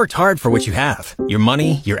Worked hard for what you have. Your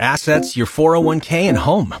money, your assets, your 401k, and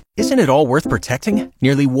home. Isn't it all worth protecting?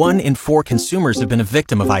 Nearly 1 in 4 consumers have been a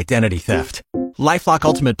victim of identity theft. LifeLock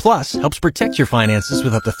Ultimate Plus helps protect your finances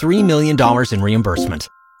with up to $3 million in reimbursement.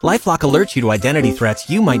 LifeLock alerts you to identity threats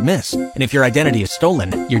you might miss. And if your identity is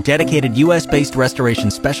stolen, your dedicated U.S.-based restoration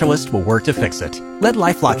specialist will work to fix it. Let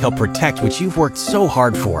LifeLock help protect what you've worked so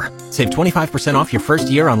hard for. Save 25% off your first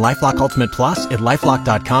year on LifeLock Ultimate Plus at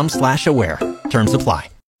LifeLock.com/aware. Terms apply.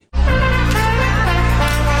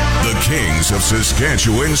 The Kings of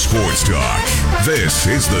Saskatchewan Sports Talk. This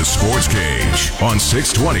is the Sports Cage on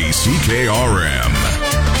 620 CKRM.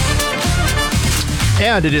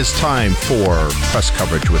 And it is time for press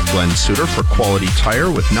coverage with Glen Suitor for Quality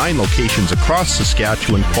Tire with 9 locations across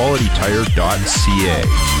Saskatchewan, qualitytire.ca.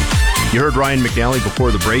 You heard Ryan McNally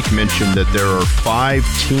before the break mention that there are 5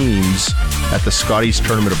 teams at the Scotties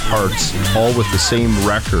Tournament of Hearts, all with the same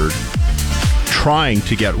record, trying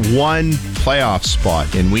to get one playoff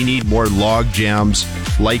spot, and we need more log jams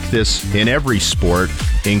like this in every sport,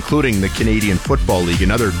 including the Canadian Football League.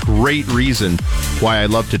 Another great reason why I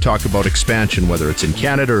love to talk about expansion, whether it's in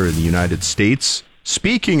Canada or in the United States.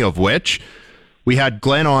 Speaking of which, we had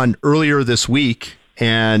Glenn on earlier this week,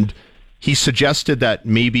 and he suggested that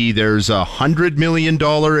maybe there's $100 million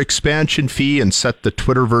expansion fee and set the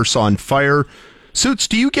Twitterverse on fire. Suits,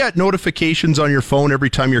 do you get notifications on your phone every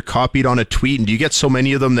time you're copied on a tweet, and do you get so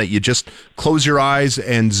many of them that you just close your eyes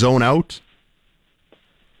and zone out?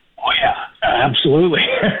 Oh, yeah, absolutely.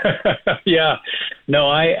 Yeah. No,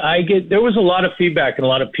 I get, there was a lot of feedback and a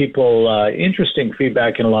lot of people, interesting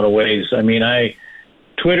feedback in a lot of ways. I mean,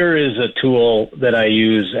 Twitter is a tool that I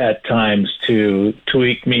use at times to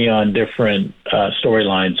tweak me on different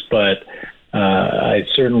storylines, but I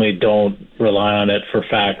certainly don't rely on it for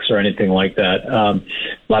facts or anything like that. A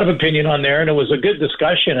lot of opinion on there, and it was a good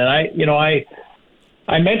discussion. And I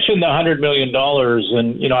mentioned the $100 million,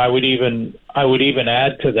 and I would even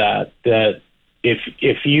add to that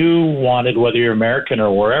if you wanted, whether you're American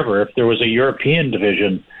or wherever, if there was a European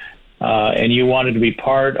division and you wanted to be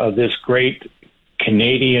part of this great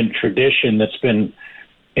Canadian tradition that's been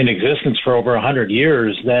in existence for over 100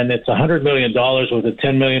 years, then it's $100 million with a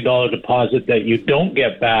 $10 million deposit that you don't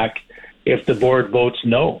get back if the board votes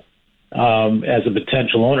no as a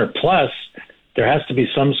potential owner. Plus, there has to be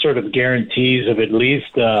some sort of guarantees of at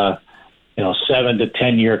least 7 to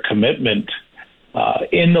 10 year commitment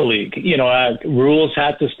in the league. Rules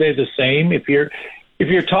have to stay the same. If you're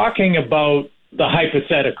talking about the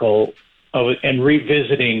hypothetical and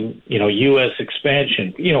revisiting, U.S.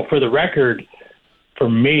 expansion, for the record. For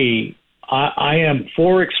me, I am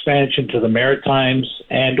for expansion to the Maritimes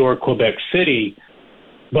and or Quebec City,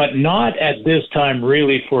 but not at this time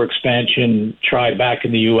really for expansion try back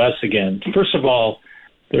in the U.S. again. First of all,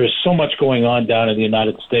 there's so much going on down in the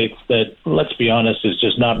United States that, let's be honest, is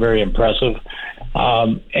just not very impressive.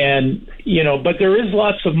 But there is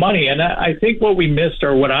lots of money. And I think what we missed,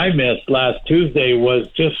 or what I missed last Tuesday, was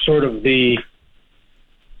just sort of the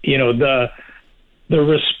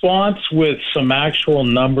response with some actual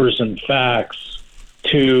numbers and facts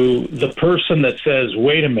to the person that says,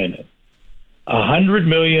 wait a minute, $100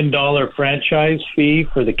 million franchise fee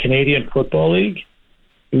for the Canadian Football League?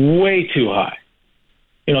 Way too high.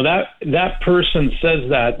 That person says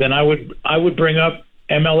that, then I would bring up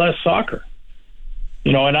MLS soccer.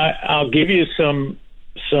 And I'll give you some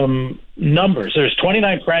numbers. There's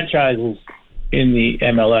 29 franchises in the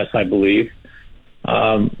MLS, I believe.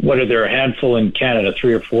 What are there? A handful in Canada,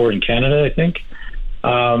 3 or 4 in Canada, I think.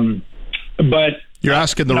 But you're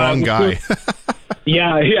asking the wrong guy.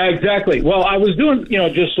 Yeah, exactly. Well, I was doing,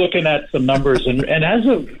 just looking at some numbers, and as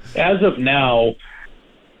of now,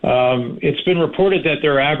 it's been reported that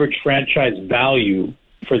their average franchise value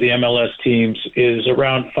for the MLS teams is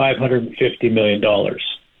around $550 million.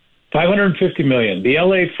 $550 million. The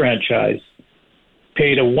LA franchise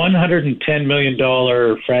paid a $110 million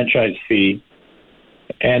franchise fee,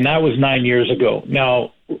 and that was 9 years ago.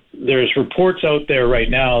 Now, there's reports out there right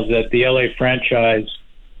now that the LA franchise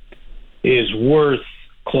is worth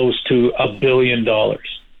close to $1 billion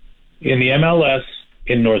in the MLS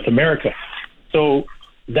in North America. So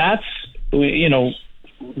that's a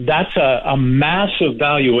massive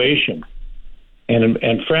valuation,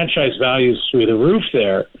 and franchise values through the roof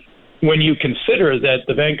there. When you consider that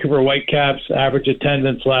the Vancouver Whitecaps average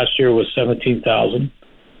attendance last year was 17,000,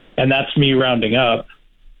 and that's me rounding up,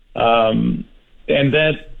 and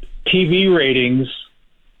that TV ratings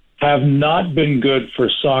have not been good for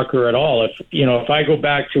soccer at all. If I go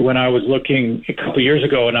back to when I was looking a couple of years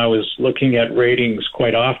ago, and I was looking at ratings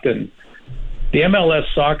quite often, the MLS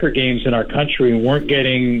soccer games in our country weren't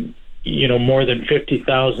getting more than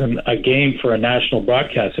 50,000 a game for a national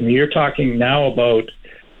broadcast. I mean, you're talking now about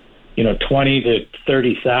 20 to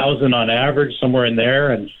 30,000 on average, somewhere in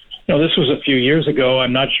there. And this was a few years ago.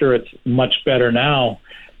 I'm not sure it's much better now.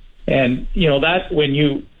 And that when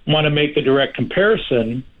you want to make the direct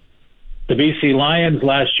comparison, the BC Lions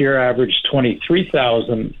last year averaged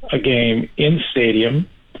 23,000 a game in stadium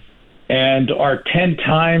and are 10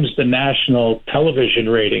 times the national television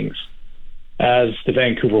ratings as the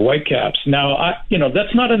Vancouver Whitecaps. Now,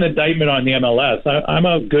 that's not an indictment on the MLS. I'm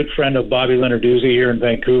a good friend of Bobby Lenarduzzi here in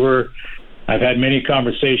Vancouver. I've had many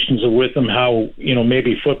conversations with him how,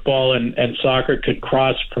 maybe football and soccer could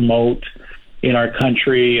cross-promote in our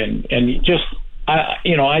country. And just,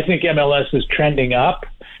 I think MLS is trending up.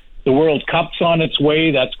 The World Cup's on its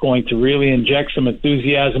way. That's going to really inject some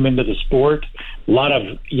enthusiasm into the sport. A lot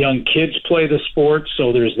of young kids play the sport,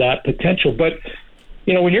 so there's that potential. But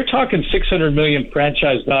when you're talking $600 million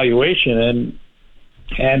franchise valuation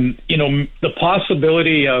and the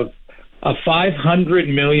possibility of a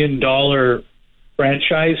 $500 million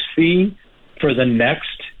franchise fee for the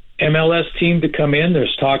next MLS team to come in,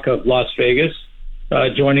 there's talk of Las Vegas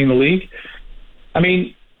joining the league. I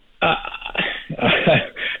mean,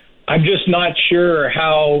 I'm just not sure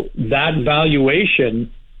how that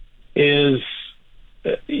valuation is,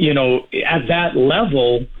 at that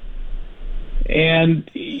level. And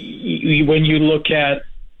when you look at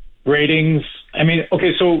ratings, I mean,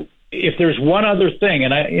 okay, so if there's one other thing,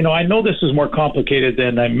 and I know this is more complicated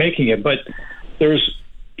than I'm making it, but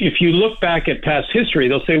if you look back at past history,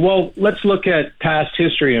 they'll say, well, let's look at past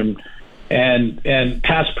history and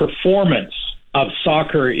past performance of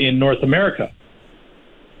soccer in North America.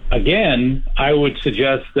 Again, I would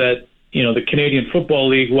suggest that, the Canadian Football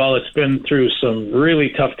League, while it's been through some really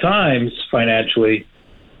tough times financially,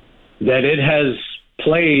 that it has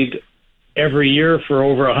played every year for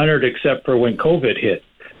over 100 except for when COVID hit.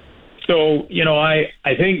 So,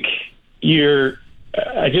 I think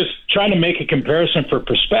I just trying to make a comparison for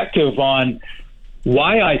perspective on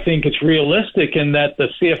why I think it's realistic and that the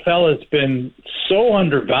CFL has been so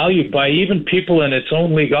undervalued by even people in its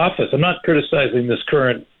own league office. I'm not criticizing this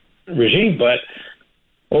current regime, but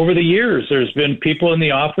over the years, there's been people in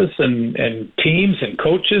the office and teams and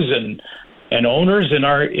coaches and owners in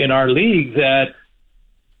our league that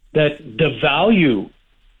devalue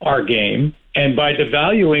our game. And by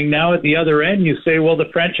devaluing, now at the other end, you say, well, the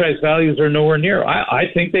franchise values are nowhere near. I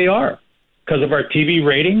think they are because of our TV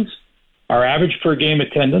ratings, our average per game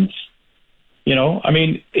attendance.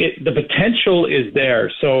 The potential is there.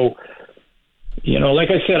 So, like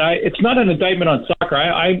I said, it's not an indictment on soccer.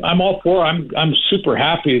 I'm all for. I'm super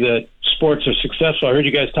happy that sports are successful. I heard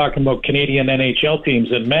you guys talking about Canadian NHL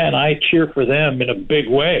teams, and man, I cheer for them in a big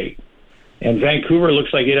way. And Vancouver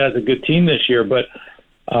looks like it has a good team this year, but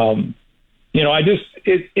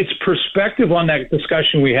it's perspective on that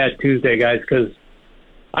discussion we had Tuesday, guys, because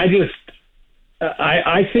I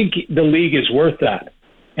think the league is worth that,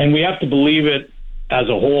 and we have to believe it as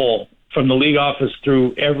a whole, from the league office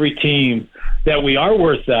through every team, that we are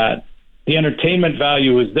worth that. The entertainment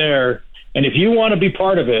value is there. And if you want to be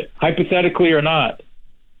part of it, hypothetically or not,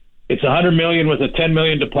 it's $100 million with a $10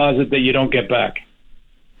 million deposit that you don't get back.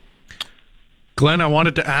 Glenn, I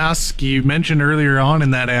wanted to ask, you mentioned earlier on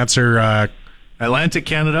in that answer, Atlantic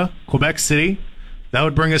Canada, Quebec City. That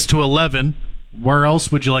would bring us to 11. Where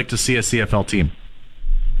else would you like to see a CFL team?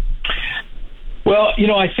 Well,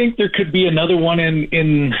 I think there could be another one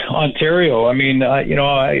in Ontario. I mean,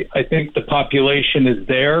 I think the population is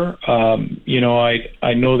there. I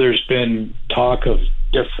know there's been talk of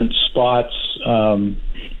different spots. I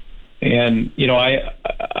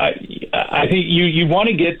think you want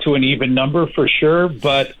to get to an even number for sure,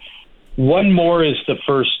 but one more is the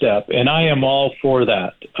first step, and I am all for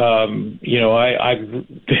that. I've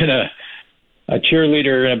been a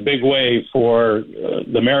cheerleader in a big way for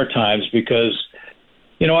the Maritimes because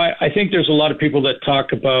I think there's a lot of people that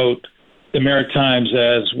talk about the Maritimes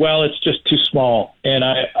as, well, it's just too small. And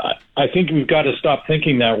I think we've got to stop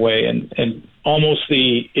thinking that way and almost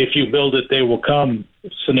the if you build it, they will come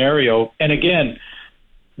scenario. And again,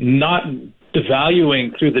 not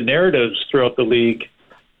devaluing through the narratives throughout the league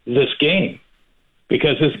this game,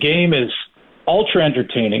 because this game is ultra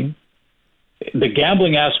entertaining. The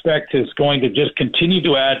gambling aspect is going to just continue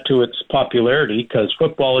to add to its popularity because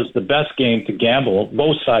football is the best game to gamble,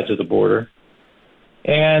 both sides of the border.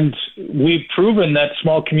 And we've proven that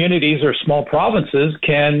small communities or small provinces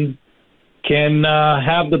can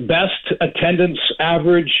have the best attendance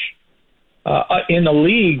average in the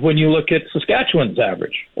league when you look at Saskatchewan's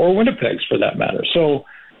average, or Winnipeg's for that matter. So,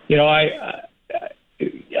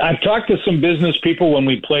 I've talked to some business people when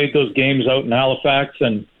we played those games out in Halifax,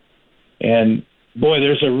 and boy,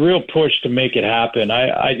 there's a real push to make it happen.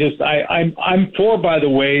 I'm for, by the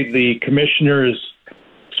way, the commissioner's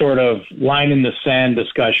sort of line in the sand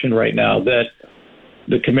discussion right now, that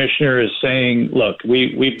the commissioner is saying, look,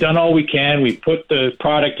 we've done all we can. We've put the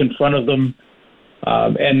product in front of them,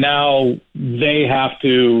 and now they have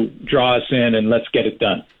to draw us in and let's get it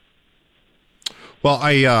done. Well,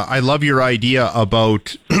 I love your idea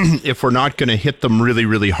about if we're not going to hit them really,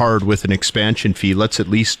 really hard with an expansion fee, let's at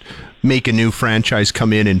least make a new franchise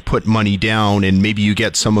come in and put money down, and maybe you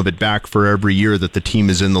get some of it back for every year that the team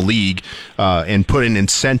is in the league, and put in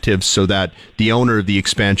incentives so that the owner of the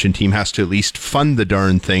expansion team has to at least fund the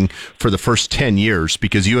darn thing for the first 10 years,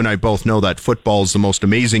 because you and I both know that football is the most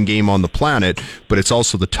amazing game on the planet, but it's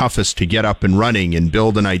also the toughest to get up and running and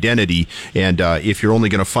build an identity, and if you're only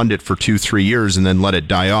going to fund it for 2-3 years and then let it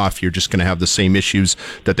die off, you're just going to have the same issues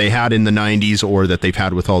that they had in the 90s or that they've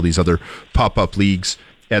had with all these other pop-up leagues,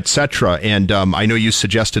 etc. And I know you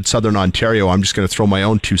suggested Southern Ontario. I'm just going to throw my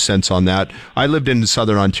own 2 cents on that. I lived in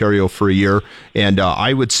Southern Ontario for a year, and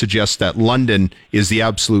I would suggest that London is the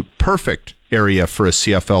absolute perfect area for a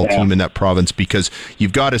CFL team in that province, because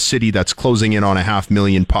you've got a city that's closing in on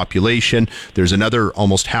 500,000 population. There's another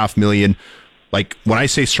almost 500,000. Like, when I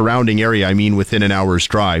say surrounding area, I mean within an hour's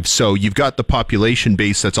drive. So you've got the population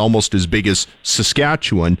base that's almost as big as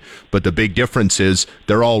Saskatchewan, but the big difference is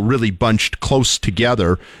they're all really bunched close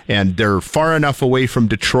together, and they're far enough away from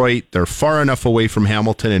Detroit, they're far enough away from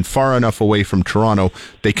Hamilton, and far enough away from Toronto.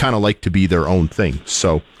 They kind of like to be their own thing.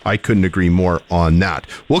 So I couldn't agree more on that.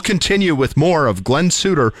 We'll continue with more of Glen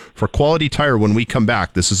Suitor for Quality Tire when we come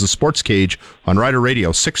back. This is the Sports Cage on Rider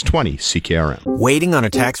Radio 620 CKRM. Waiting on a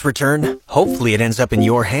tax return? Hopefully it ends up in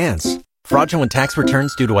your hands. Fraudulent tax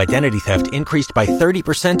returns due to identity theft increased by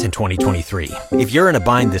 30% in 2023. If you're in a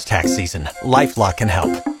bind this tax season, LifeLock can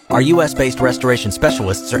help. Our U.S.-based restoration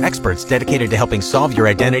specialists are experts dedicated to helping solve your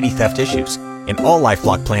identity theft issues. And all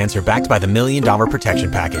LifeLock plans are backed by the $1 Million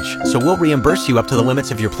Protection Package. So we'll reimburse you up to the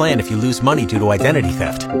limits of your plan if you lose money due to identity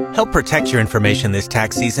theft. Help protect your information this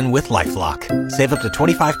tax season with LifeLock. Save up to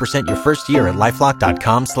 25% your first year at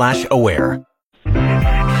LifeLock.com/aware.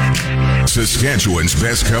 Saskatchewan's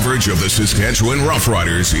best coverage of the Saskatchewan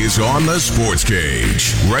Roughriders is on the Sports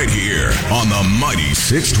Cage, right here on the mighty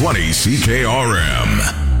 620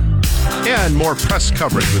 CKRM. And more press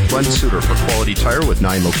coverage with Glen Suitor for Quality Tire with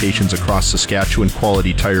 9 locations across Saskatchewan,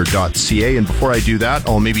 qualitytire.ca. And before I do that,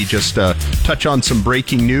 I'll maybe just touch on some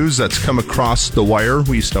breaking news that's come across the wire.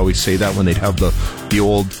 We used to always say that when they'd have the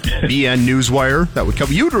old BN Newswire that would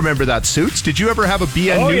come. You'd remember that, Suits. Did you ever have a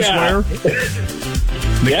BN Newswire?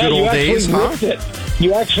 The good old days, huh?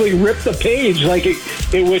 You actually ripped the page, like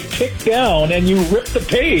it would tick down and you ripped the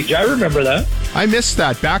page. I remember that. I missed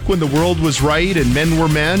that back when the world was right and men were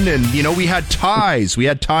men, and we had ties. We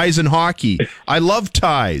had ties in hockey. I love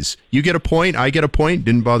ties. You get a point, I get a point.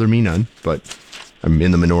 Didn't bother me none, but I'm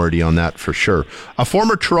in the minority on that for sure. A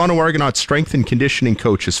former Toronto Argonauts strength and conditioning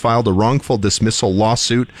coach has filed a wrongful dismissal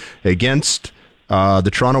lawsuit against the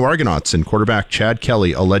Toronto Argonauts and quarterback Chad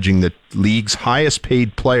Kelly, alleging that league's highest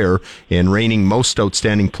paid player and reigning most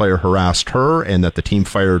outstanding player harassed her, and that the team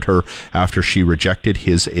fired her after she rejected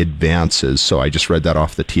his advances. So I just read that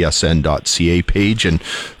off the tsn.ca page, and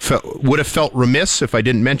would have felt remiss if I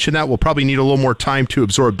didn't mention that. We'll probably need a little more time to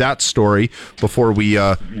absorb that story before we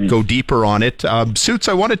go deeper on it. Suits,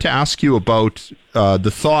 I wanted to ask you about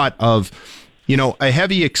the thought of a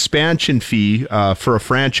heavy expansion fee for a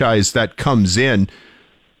franchise that comes in.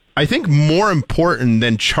 I think more important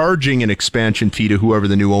than charging an expansion fee to whoever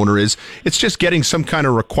the new owner is, it's just getting some kind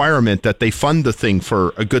of requirement that they fund the thing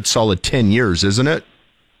for a good solid 10 years, isn't it?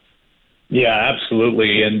 Yeah,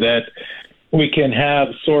 absolutely. And that we can have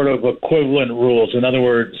sort of equivalent rules. In other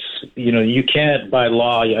words, you can't, by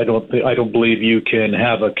law, I don't believe you can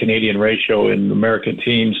have a Canadian ratio in American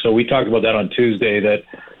teams. So we talked about that on Tuesday, that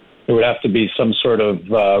there would have to be some sort of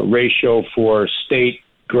ratio for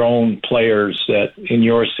state-grown players that in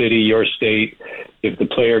your city, your state, if the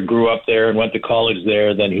player grew up there and went to college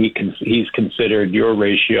there, then he's considered your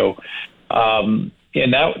ratio. And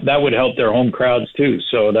that would help their home crowds too.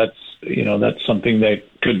 So that's something that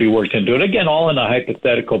could be worked into. And again, all in a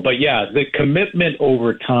hypothetical. But yeah, the commitment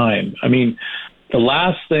over time. I mean, the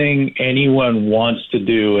last thing anyone wants to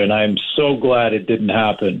do, and I'm so glad it didn't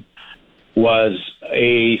happen, was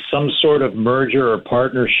some sort of merger or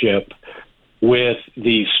partnership with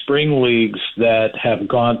the spring leagues that have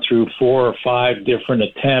gone through 4 or 5 different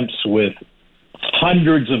attempts with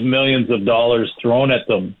hundreds of millions of dollars thrown at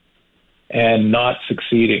them and not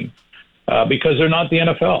succeeding because they're not the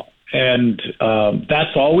NFL.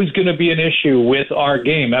 that's always going to be an issue with our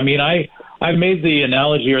game. I mean, I made the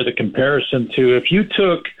analogy or the comparison to if you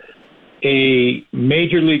took a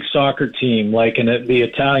Major League Soccer team, like the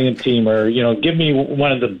Italian team, or, give me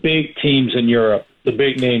one of the big teams in Europe, the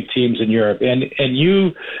big name teams in Europe, and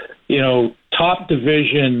you top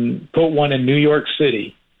division, put one in New York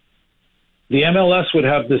City, the MLS would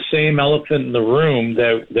have the same elephant in the room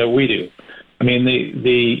that we do. I mean,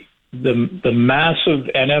 the massive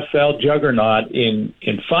NFL juggernaut in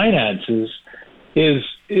finances is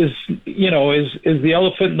the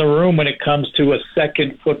elephant in the room when it comes to a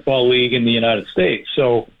second football league in the United States.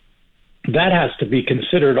 So that has to be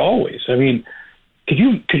considered always. I mean, could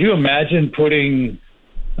you imagine putting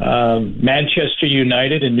Manchester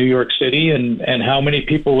United in New York City, and how many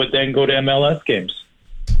people would then go to MLS games?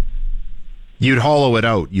 You'd hollow it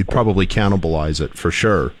out. You'd probably cannibalize it for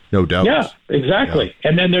sure, no doubt. Yeah, exactly. Yeah.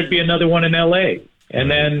 And then there'd be another one in LA,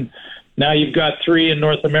 and then now you've got 3 in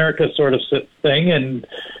North America, sort of thing,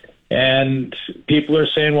 and people are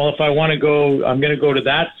saying, well, if I want to go, I'm going to go to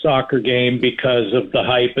that soccer game because of the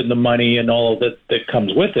hype and the money and all of that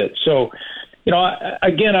comes with it. So,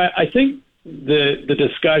 again, I think the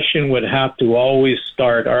discussion would have to always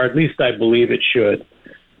start, or at least I believe it should,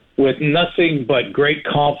 with nothing but great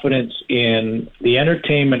confidence in the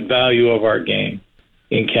entertainment value of our game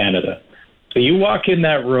in Canada. So you walk in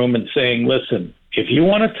that room and saying, listen, if you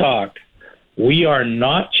want to talk, we are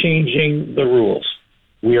not changing the rules.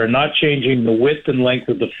 We are not changing the width and length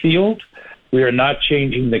of the field. We are not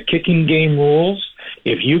changing the kicking game rules.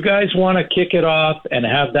 If you guys want to kick it off and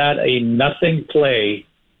have that a nothing play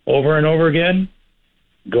over and over again,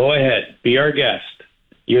 go ahead. Be our guest.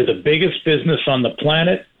 You're the biggest business on the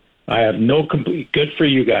planet. I have no complete good for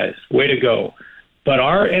you guys. Way to go. But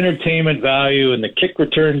our entertainment value and the kick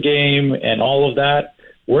return game and all of that,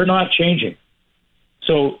 we're not changing.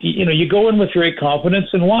 So, you go in with great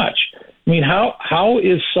confidence and watch. I mean, how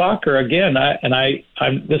is soccer, again,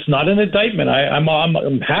 I'm this is not an indictment.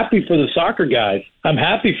 I'm happy for the soccer guys. I'm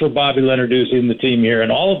happy for Bobby Leonarduzzi and the team here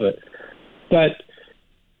and all of it. But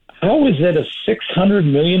how is it a $600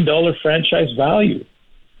 million franchise value?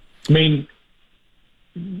 I mean,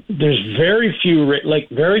 there's very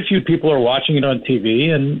few people are watching it on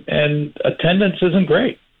TV, and attendance isn't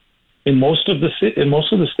great in most of the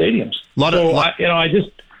stadiums.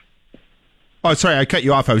 Oh, sorry, I cut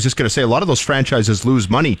you off. I was just going to say a lot of those franchises lose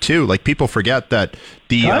money too. Like, people forget that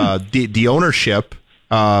the ownership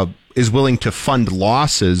is willing to fund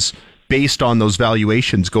losses based on those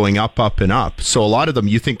valuations going up, and up. So a lot of them,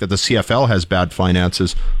 you think that the CFL has bad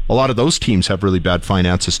finances. A lot of those teams have really bad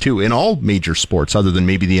finances too, in all major sports other than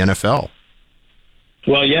maybe the NFL.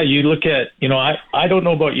 Well, yeah, you look at, I don't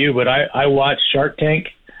know about you, but I watch Shark Tank,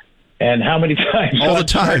 and how many times all the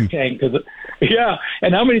time. Yeah,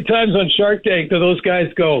 and how many times on Shark Tank do those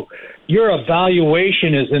guys go, your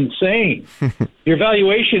evaluation is insane. Your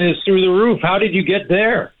valuation is through the roof. How did you get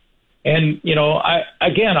there? And, I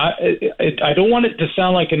don't want it to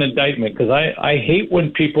sound like an indictment, because I hate when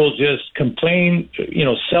people just complain,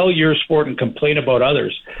 sell your sport and complain about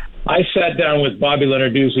others. I sat down with Bobby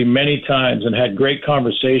Leonarduzzi many times and had great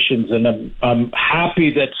conversations, and I'm happy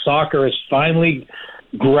that soccer has finally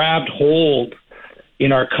grabbed hold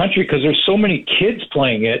in our country, because there's so many kids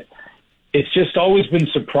playing it. It's just always been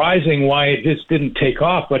surprising why it just didn't take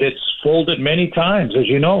off, but it's folded many times, as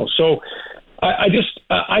you know. So I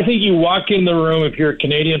think you walk in the room, if you're a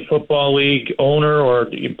Canadian Football League owner or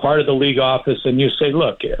part of the league office, and you say,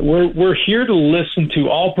 look, we're here to listen to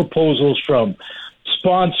all proposals from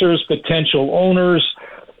sponsors, potential owners,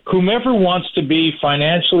 whomever wants to be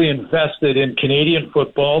financially invested in Canadian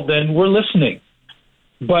football, then we're listening.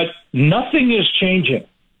 But nothing is changing.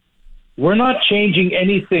 We're not changing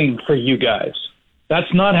anything for you guys.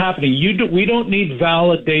 That's not happening. We don't need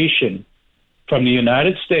validation from the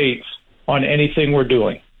United States on anything we're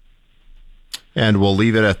doing. And we'll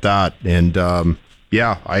leave it at that. And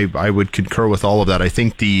I would concur with all of that. I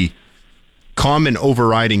think the common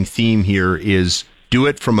overriding theme here is do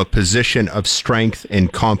it from a position of strength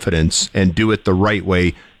and confidence, and do it the right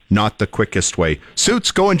way, not the quickest way.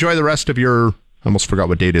 Suits, go enjoy the rest of your, I almost forgot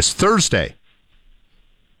what date it is, Thursday.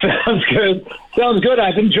 Sounds good.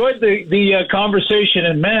 I've enjoyed the conversation,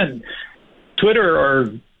 and man, Twitter,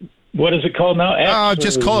 or what is it called now? X,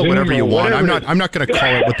 just call it whatever you want. I'm not going to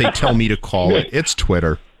call it what they tell me to call it. It's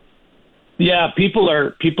Twitter. Yeah, people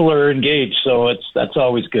are engaged, so that's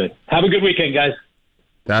always good. Have a good weekend, guys.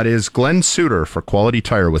 That is Glen Suitor for Quality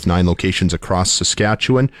Tire with 9 locations across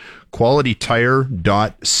Saskatchewan.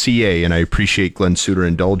 QualityTire.ca, and I appreciate Glen Suitor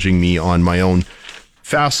indulging me on my own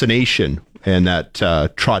fascination and that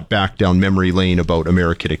trot back down memory lane about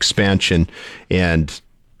American expansion. And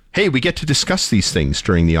hey, we get to discuss these things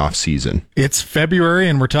during the off season. It's February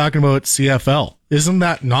and we're talking about CFL. Isn't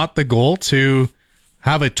that not the goal, to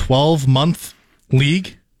have a 12-month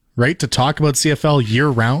league, right? To talk about CFL year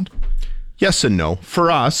round? Yes and no.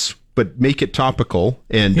 For us, but make it topical.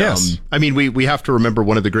 And yes. We have to remember,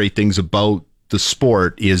 one of the great things about the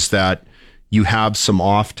sport is that you have some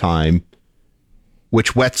off time,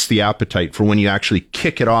 which whets the appetite for when you actually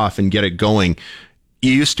kick it off and get it going.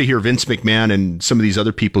 You used to hear Vince McMahon and some of these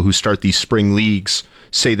other people who start these spring leagues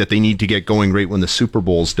say that they need to get going right when the Super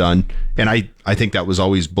Bowl's done. And I think that was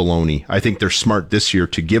always baloney. I think they're smart this year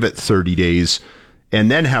to give it 30 days and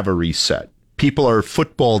then have a reset. People are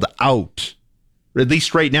footballed out, at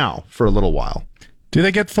least right now, for a little while. Do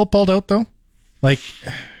they get footballed out, though?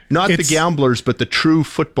 Not the gamblers, but the true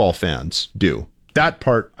football fans do. That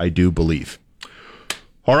part I do believe.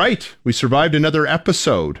 All right, we survived another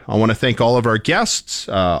episode. I want to thank all of our guests,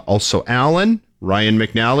 also Alan, Ryan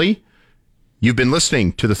McNally. You've been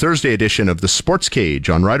listening to the Thursday edition of the Sports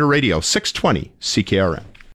Cage on Rider Radio 620 CKRM.